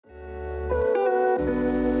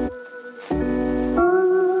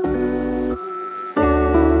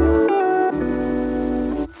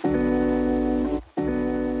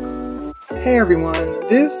Hey everyone,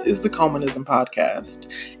 this is the Colemanism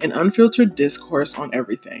podcast, an unfiltered discourse on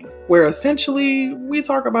everything, where essentially we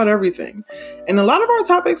talk about everything. And a lot of our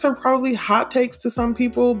topics are probably hot takes to some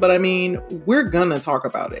people, but I mean, we're gonna talk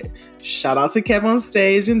about it. Shout out to Kev on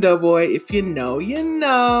stage and Doughboy. If you know, you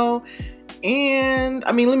know. And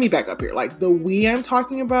I mean, let me back up here. Like, the we I'm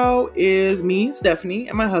talking about is me, Stephanie,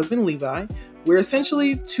 and my husband, Levi. We're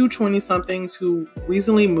essentially two 20-somethings who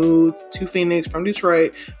recently moved to Phoenix from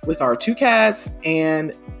Detroit with our two cats,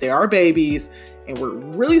 and they're our babies. And we're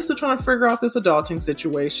really still trying to figure out this adulting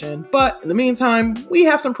situation. But in the meantime, we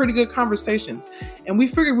have some pretty good conversations. And we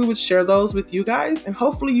figured we would share those with you guys. And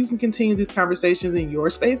hopefully you can continue these conversations in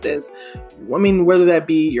your spaces. I mean, whether that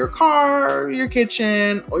be your car, your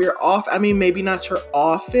kitchen, or your office. I mean, maybe not your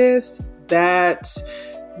office. That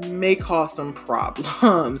may cause some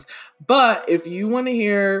problems. But if you want to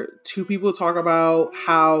hear two people talk about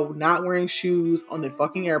how not wearing shoes on the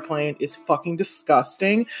fucking airplane is fucking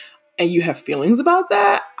disgusting, and you have feelings about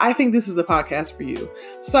that, I think this is a podcast for you.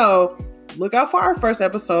 So look out for our first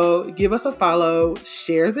episode, give us a follow,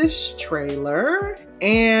 share this trailer,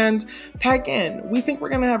 and pack in. We think we're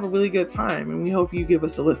going to have a really good time, and we hope you give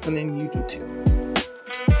us a listen and you do too.